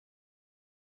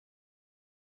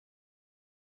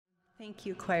Thank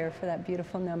you, choir, for that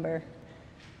beautiful number.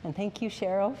 And thank you,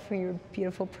 Cheryl, for your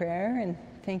beautiful prayer. And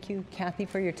thank you, Kathy,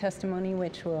 for your testimony,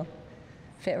 which will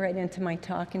fit right into my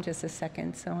talk in just a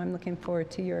second. So I'm looking forward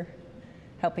to your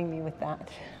helping me with that.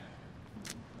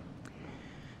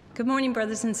 Good morning,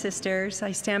 brothers and sisters.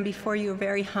 I stand before you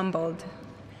very humbled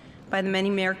by the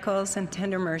many miracles and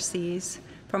tender mercies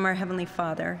from our Heavenly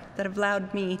Father that have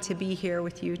allowed me to be here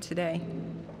with you today.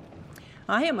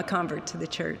 I am a convert to the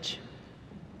church.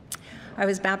 I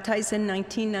was baptized in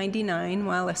 1999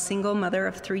 while a single mother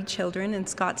of 3 children in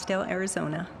Scottsdale,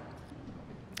 Arizona.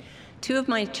 2 of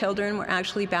my children were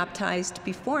actually baptized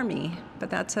before me, but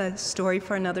that's a story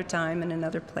for another time and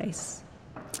another place.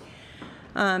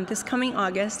 This coming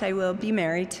August, I will be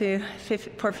married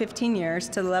for 15 years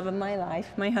to the love of my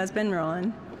life, my husband,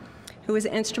 Ron, who was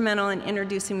instrumental in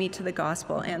introducing me to the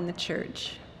gospel and the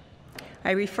church.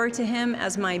 I refer to him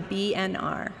as my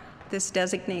BNR. This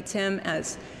designates him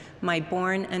as my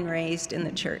born and raised in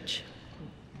the church.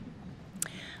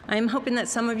 I'm hoping that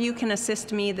some of you can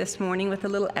assist me this morning with a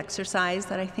little exercise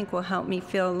that I think will help me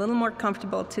feel a little more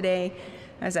comfortable today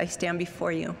as I stand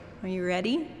before you. Are you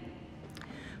ready?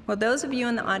 Well, those of you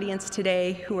in the audience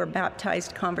today who are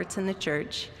baptized converts in the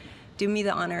church, do me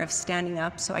the honor of standing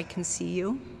up so I can see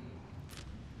you.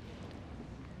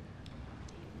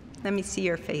 Let me see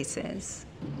your faces.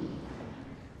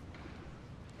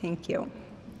 Thank you.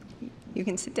 You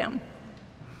can sit down.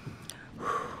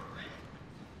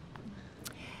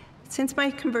 Since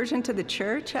my conversion to the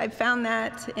church, I've found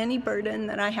that any burden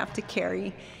that I have to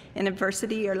carry in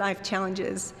adversity or life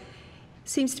challenges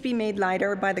seems to be made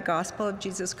lighter by the gospel of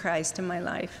Jesus Christ in my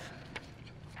life.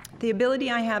 The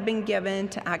ability I have been given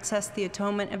to access the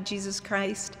atonement of Jesus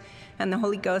Christ and the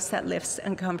Holy Ghost that lifts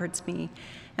and comforts me,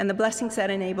 and the blessings that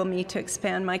enable me to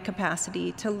expand my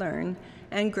capacity to learn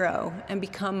and grow and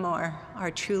become more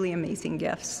are truly amazing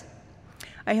gifts.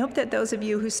 I hope that those of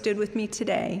you who stood with me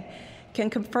today can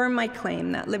confirm my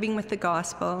claim that living with the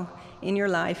gospel in your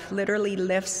life literally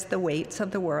lifts the weights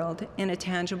of the world in a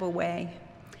tangible way,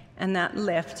 and that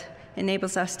lift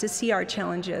enables us to see our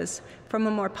challenges from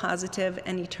a more positive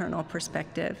and eternal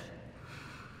perspective.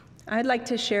 I'd like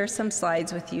to share some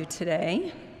slides with you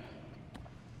today.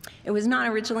 It was not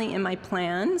originally in my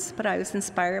plans, but I was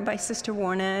inspired by Sister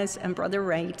Warnes and Brother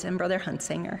Wright and Brother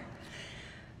Huntsinger.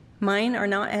 Mine are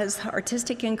not as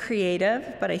artistic and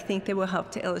creative, but I think they will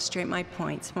help to illustrate my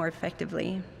points more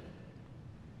effectively.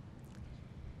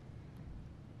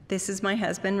 This is my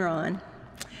husband, Ron.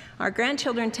 Our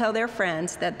grandchildren tell their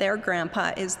friends that their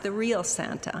grandpa is the real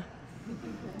Santa.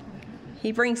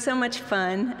 He brings so much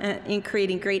fun in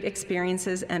creating great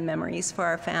experiences and memories for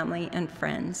our family and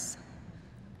friends.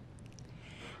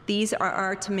 These are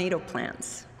our tomato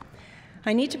plants.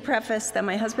 I need to preface that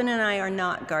my husband and I are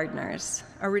not gardeners.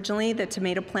 Originally, the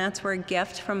tomato plants were a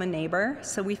gift from a neighbor,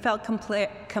 so we felt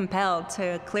compelled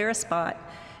to clear a spot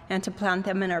and to plant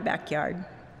them in our backyard.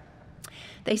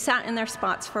 They sat in their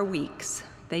spots for weeks.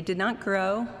 They did not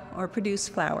grow or produce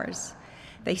flowers.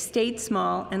 They stayed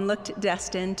small and looked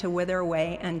destined to wither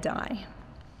away and die.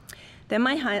 Then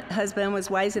my husband was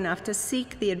wise enough to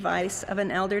seek the advice of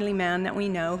an elderly man that we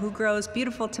know who grows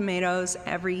beautiful tomatoes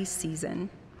every season.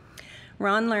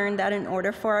 Ron learned that in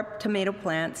order for our tomato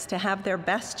plants to have their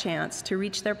best chance to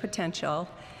reach their potential,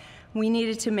 we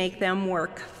needed to make them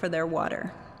work for their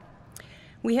water.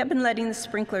 We have been letting the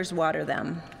sprinklers water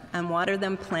them, and water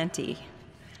them plenty.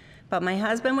 But my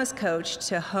husband was coached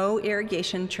to hoe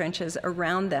irrigation trenches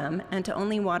around them and to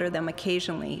only water them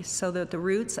occasionally so that the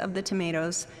roots of the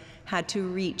tomatoes had to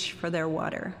reach for their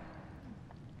water.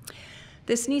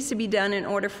 This needs to be done in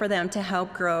order for them to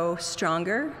help grow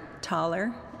stronger,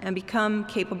 taller, and become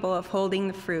capable of holding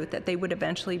the fruit that they would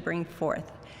eventually bring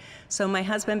forth. So my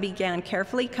husband began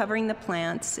carefully covering the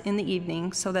plants in the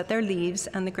evening so that their leaves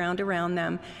and the ground around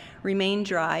them remained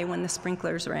dry when the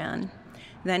sprinklers ran.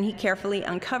 Then he carefully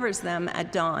uncovers them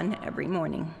at dawn every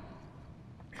morning.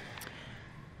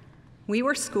 We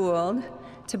were schooled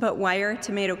to put wire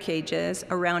tomato cages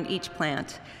around each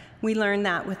plant. We learned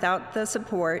that without the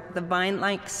support, the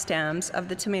vine-like stems of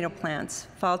the tomato plants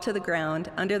fall to the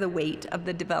ground under the weight of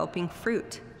the developing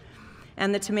fruit.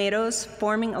 And the tomatoes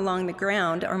forming along the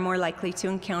ground are more likely to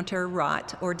encounter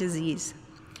rot or disease.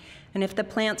 And if the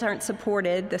plants aren't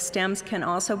supported, the stems can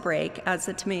also break as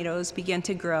the tomatoes begin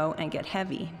to grow and get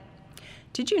heavy.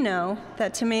 Did you know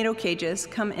that tomato cages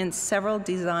come in several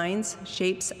designs,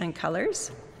 shapes, and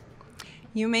colors?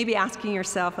 You may be asking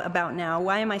yourself about now,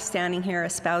 why am I standing here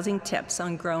espousing tips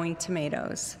on growing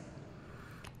tomatoes?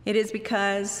 It is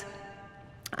because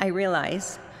I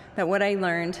realize that what I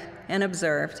learned and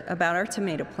observed about our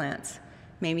tomato plants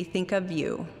made me think of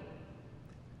you.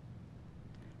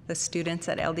 the students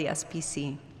at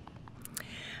LDSBC.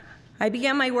 I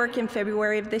began my work in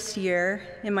February of this year.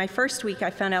 In my first week, I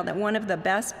found out that one of the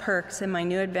best perks in my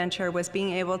new adventure was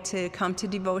being able to come to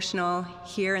devotional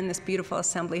here in this beautiful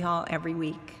assembly hall every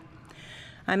week.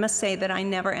 I must say that I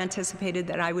never anticipated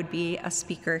that I would be a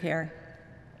speaker here.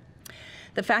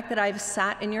 The fact that I've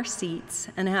sat in your seats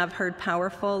and have heard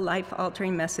powerful,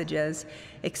 life-altering messages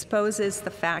exposes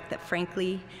the fact that,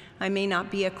 frankly, I may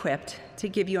not be equipped to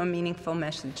give you a meaningful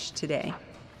message today.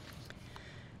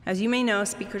 As you may know,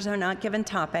 speakers are not given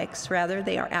topics. Rather,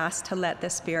 they are asked to let the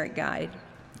Spirit guide.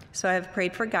 So I have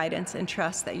prayed for guidance and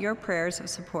trust that your prayers of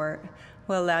support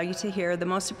will allow you to hear the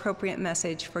most appropriate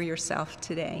message for yourself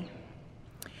today.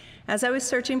 As I was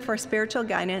searching for spiritual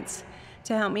guidance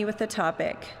to help me with the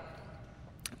topic,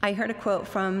 I heard a quote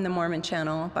from the Mormon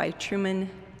Channel by Truman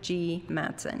G.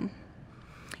 Matson,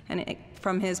 and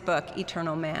from his book,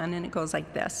 Eternal Man, and it goes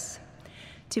like this: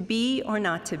 "To be or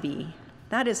not to be,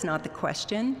 that is not the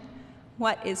question.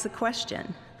 What is the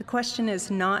question? The question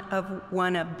is not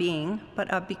one of being, but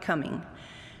of becoming.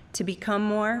 To become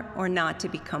more or not to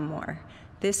become more.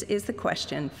 This is the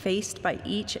question faced by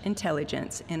each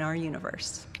intelligence in our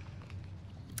universe."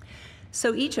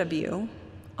 So each of you,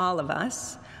 all of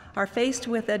us, are faced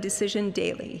with a decision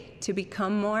daily to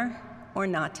become more or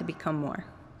not to become more.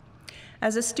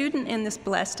 As a student in this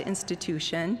blessed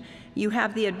institution, you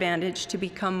have the advantage to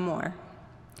become more.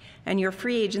 And your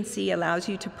free agency allows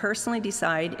you to personally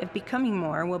decide if becoming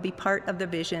more will be part of the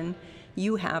vision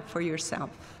you have for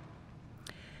yourself.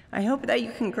 I hope that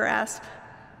you can grasp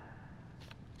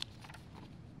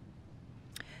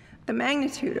the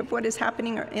magnitude of what is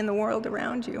happening in the world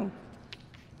around you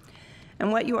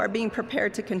and what you are being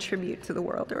prepared to contribute to the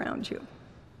world around you.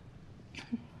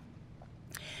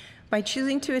 By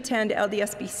choosing to attend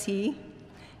LDSBC,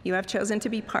 you have chosen to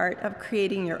be part of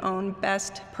creating your own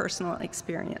best personal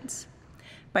experience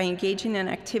by engaging in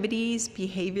activities,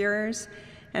 behaviors,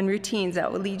 and routines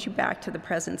that will lead you back to the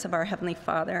presence of our Heavenly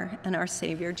Father and our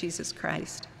Savior, Jesus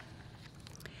Christ.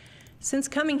 Since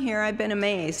coming here, I've been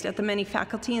amazed at the many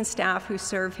faculty and staff who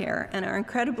serve here and are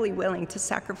incredibly willing to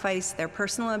sacrifice their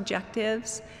personal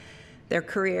objectives, their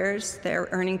careers, their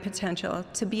earning potential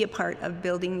to be a part of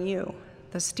building you,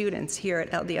 the students here at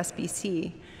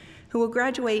LDSBC, who will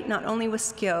graduate not only with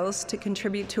skills to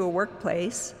contribute to a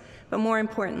workplace, but more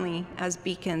importantly, as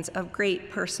beacons of great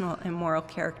personal and moral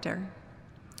character.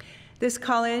 This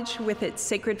college, with its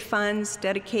sacred funds,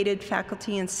 dedicated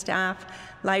faculty and staff,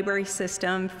 library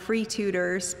system, free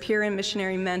tutors, peer and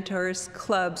missionary mentors,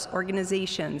 clubs,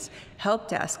 organizations, help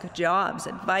desk, jobs,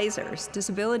 advisors,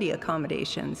 disability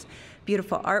accommodations,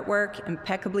 beautiful artwork,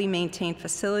 impeccably maintained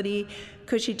facility,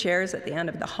 cushy chairs at the end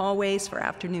of the hallways for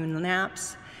afternoon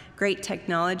naps, great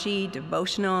technology,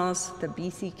 devotionals, the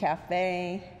BC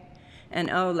Cafe, and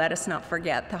oh, let us not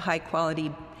forget the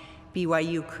high-quality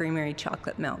BYU Creamery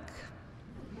chocolate milk.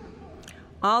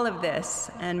 All of this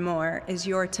and more is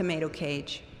your tomato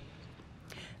cage.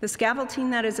 The scaffolding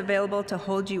that is available to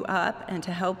hold you up and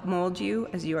to help mold you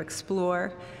as you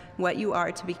explore what you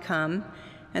are to become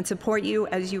and support you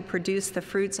as you produce the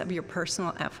fruits of your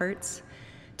personal efforts,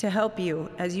 to help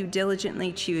you as you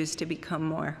diligently choose to become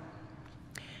more.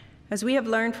 As we have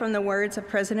learned from the words of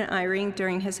President Eyring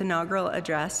during his inaugural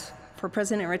address for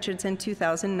President Richards in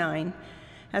 2009,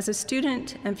 as a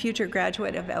student and future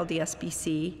graduate of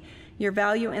LDSBC, your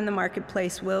value in the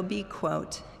marketplace will be,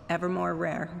 quote, ever more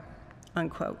rare,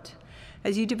 unquote,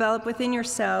 as you develop within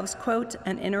yourselves, quote,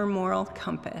 an inner moral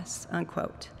compass,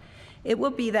 unquote. It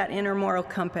will be that inner moral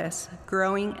compass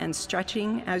growing and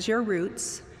stretching as your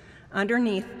roots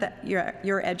underneath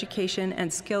your education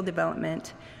and skill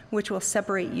development, which will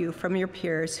separate you from your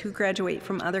peers who graduate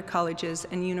from other colleges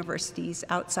and universities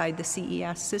outside the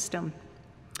CES system.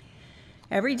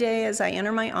 Every day as I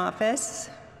enter my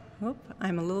office,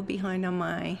 I'm a little behind on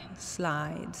my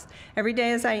slides. Every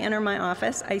day as I enter my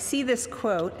office, I see this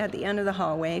quote at the end of the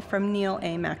hallway from Neil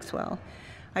A. Maxwell.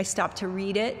 I stop to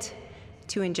read it,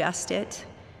 to ingest it,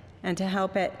 and to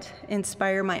help it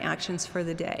inspire my actions for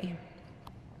the day.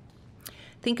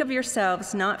 Think of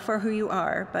yourselves not for who you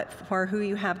are, but for who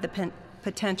you have the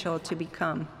potential to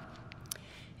become.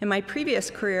 In my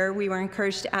previous career, we were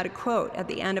encouraged to add a quote at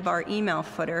the end of our email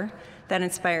footer that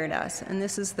inspired us, and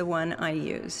this is the one I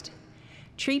used.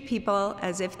 Treat people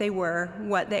as if they were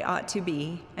what they ought to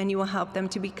be, and you will help them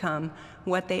to become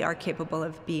what they are capable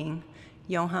of being.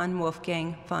 Johann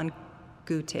Wolfgang von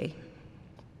Goethe.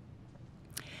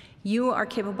 You are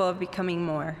capable of becoming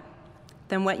more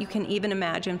than what you can even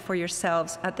imagine for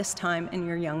yourselves at this time in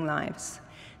your young lives.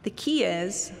 The key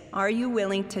is, are you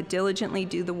willing to diligently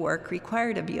do the work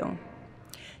required of you?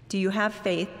 Do you have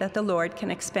faith that the Lord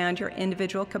can expand your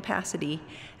individual capacity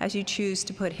as you choose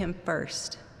to put him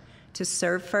first, to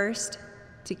serve first,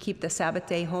 to keep the Sabbath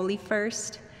day holy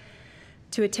first,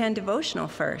 to attend devotional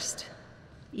first,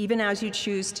 even as you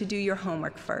choose to do your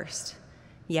homework first?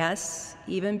 Yes,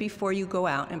 even before you go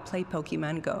out and play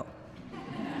Pokemon Go.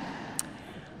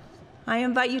 I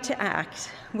invite you to act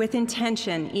with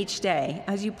intention each day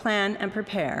as you plan and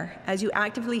prepare, as you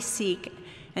actively seek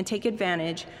and take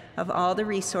advantage of all the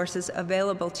resources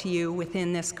available to you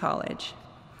within this college.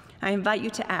 I invite you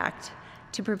to act,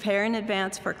 to prepare in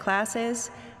advance for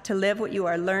classes, to live what you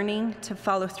are learning, to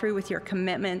follow through with your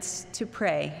commitments, to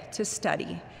pray, to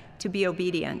study, to be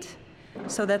obedient,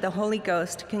 so that the Holy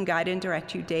Ghost can guide and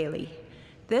direct you daily.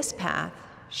 This path,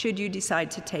 should you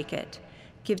decide to take it,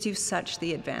 gives you such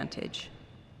the advantage.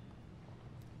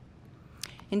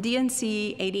 In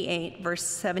D&C 88, verse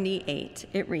 78,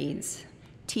 it reads,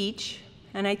 "Teach,"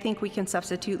 and I think we can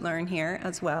substitute learn here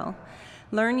as well,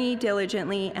 "learn ye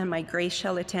diligently, and my grace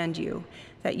shall attend you,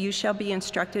 that you shall be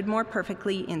instructed more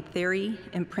perfectly in theory,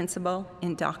 in principle,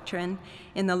 in doctrine,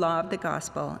 in the law of the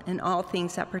gospel, in all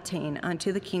things that pertain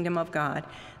unto the kingdom of God,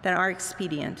 that are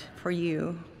expedient for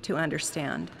you to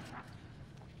understand."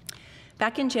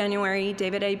 Back in January,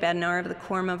 David A. Bednar of the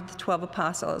Quorum of the 12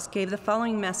 Apostles gave the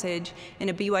following message in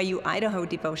a BYU Idaho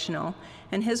devotional,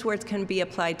 and his words can be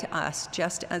applied to us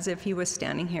just as if he was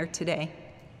standing here today.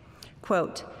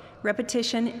 Quote,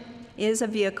 "Repetition is a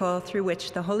vehicle through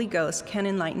which the Holy Ghost can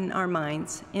enlighten our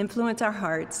minds, influence our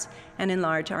hearts, and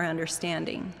enlarge our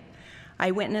understanding.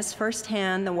 I witnessed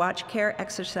firsthand the watch care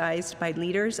exercised by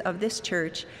leaders of this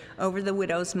church over the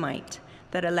widow's mite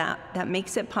that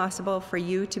makes it possible for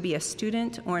you to be a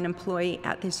student or an employee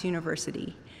at this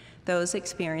university. Those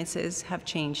experiences have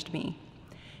changed me.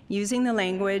 Using the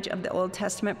language of the Old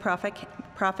Testament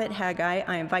prophet Haggai,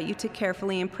 I invite you to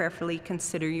carefully and prayerfully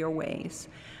consider your ways.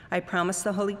 I promise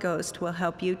the Holy Ghost will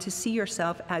help you to see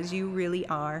yourself as you really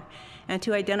are, and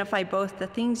to identify both the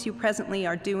things you presently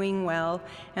are doing well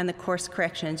and the course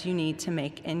corrections you need to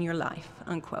make in your life,"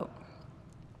 unquote.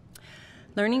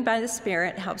 Learning by the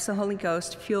Spirit helps the Holy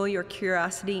Ghost fuel your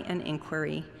curiosity and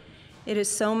inquiry. It is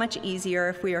so much easier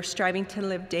if we are striving to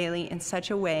live daily in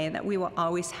such a way that we will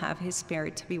always have his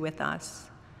Spirit to be with us.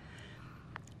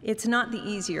 It's not the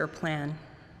easier plan.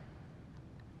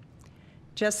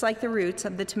 Just like the roots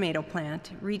of the tomato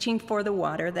plant, reaching for the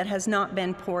water that has not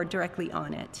been poured directly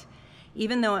on it.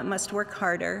 Even though it must work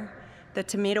harder, the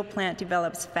tomato plant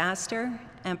develops faster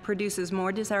and produces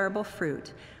more desirable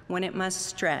fruit when it must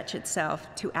stretch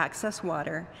itself to access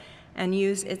water and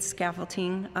use its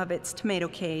scaffolding of its tomato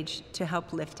cage to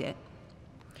help lift it.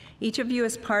 Each of you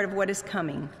is part of what is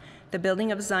coming, the building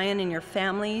of Zion in your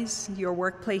families, your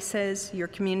workplaces, your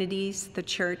communities, the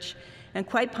church, and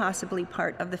quite possibly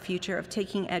part of the future of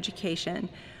taking education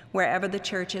wherever the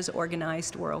church is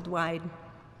organized worldwide.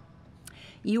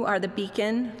 You are the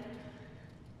beacon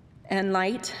and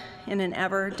light in an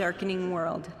ever-darkening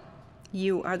world.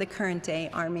 You are the current-day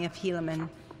army of Helaman.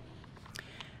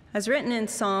 As written in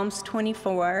Psalms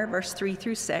 24, verse 3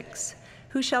 through 6,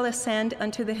 "Who shall ascend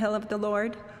unto the hill of the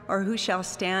Lord, or who shall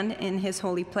stand in his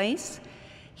holy place?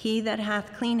 He that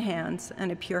hath clean hands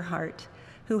and a pure heart,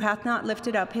 who hath not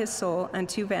lifted up his soul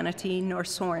unto vanity, nor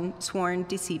sworn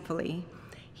deceitfully.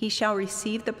 He shall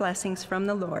receive the blessings from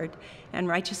the Lord, and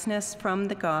righteousness from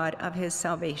the God of his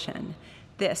salvation.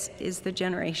 This is the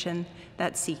generation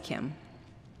that seek him."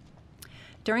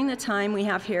 During the time we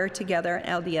have here together at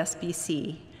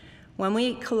LDSBC, when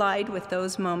we collide with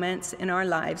those moments in our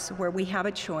lives where we have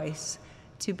a choice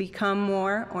to become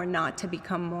more or not to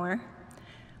become more,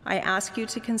 I ask you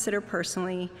to consider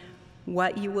personally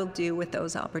what you will do with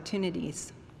those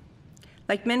opportunities.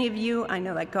 Like many of you, I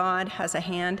know that God has a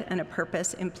hand and a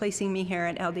purpose in placing me here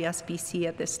at LDSBC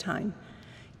at this time.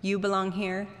 You belong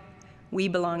here, we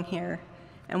belong here,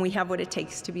 and we have what it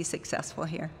takes to be successful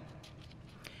here.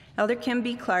 Elder Kim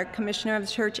B. Clark, Commissioner of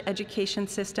the Church Education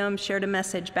System, shared a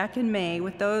message back in May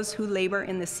with those who labor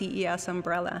in the CES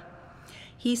umbrella.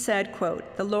 He said,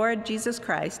 quote, "The Lord Jesus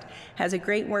Christ has a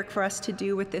great work for us to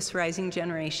do with this rising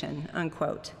generation,"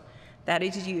 unquote. That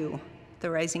is you,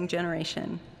 the rising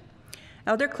generation.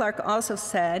 Elder Clark also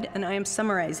said, and I am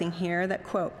summarizing here, that,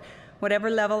 quote, "Whatever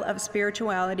level of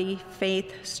spirituality,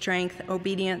 faith, strength,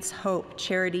 obedience, hope,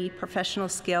 charity, professional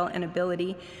skill, and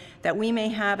ability that we may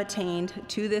have attained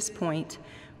to this point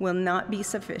will not be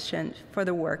sufficient for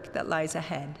the work that lies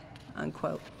ahead,"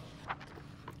 unquote.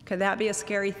 Could that be a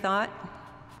scary thought?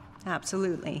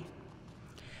 Absolutely.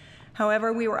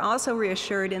 However, we were also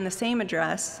reassured in the same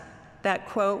address that,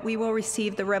 quote, we will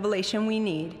receive the revelation we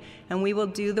need, and we will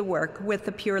do the work with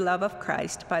the pure love of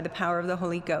Christ by the power of the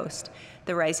Holy Ghost.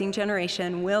 The rising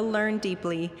generation will learn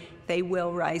deeply. They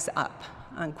will rise up,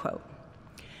 unquote.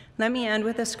 Let me end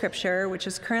with a scripture which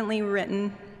is currently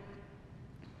written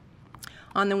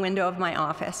on the window of my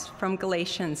office from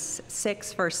Galatians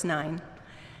 6, verse 9.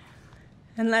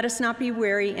 And let us not be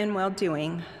weary in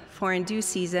well-doing, for in due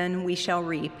season we shall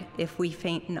reap if we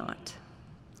faint not.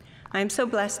 I am so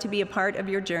blessed to be a part of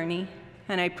your journey,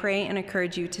 and I pray and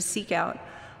encourage you to seek out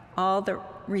all the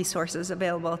resources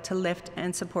available to lift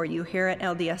and support you here at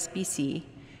LDSBC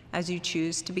as you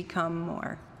choose to become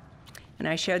more. And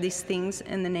I share these things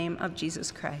in the name of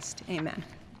Jesus Christ. Amen.